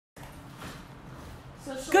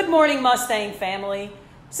Good morning, Mustang family.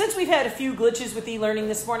 Since we've had a few glitches with e-learning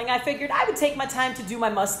this morning, I figured I would take my time to do my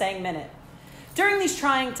Mustang Minute. During these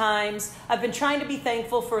trying times, I've been trying to be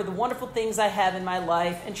thankful for the wonderful things I have in my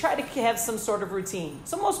life and try to have some sort of routine.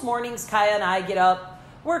 So most mornings, Kaya and I get up,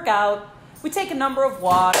 work out, we take a number of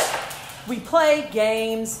walks, we play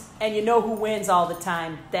games, and you know who wins all the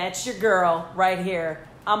time. That's your girl right here.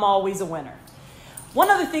 I'm always a winner. One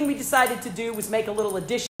other thing we decided to do was make a little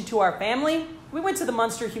addition to our family. We went to the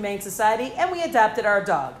Munster Humane Society and we adopted our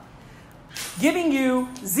dog, giving you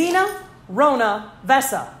Zena Rona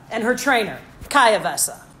Vesa and her trainer, Kaya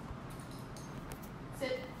Vesa.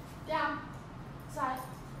 Sit down, side,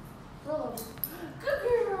 roll over.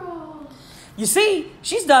 Good girl. You see,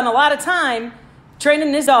 she's done a lot of time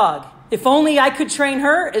training this dog. If only I could train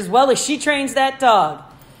her as well as she trains that dog.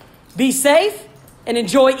 Be safe and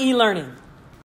enjoy e-learning.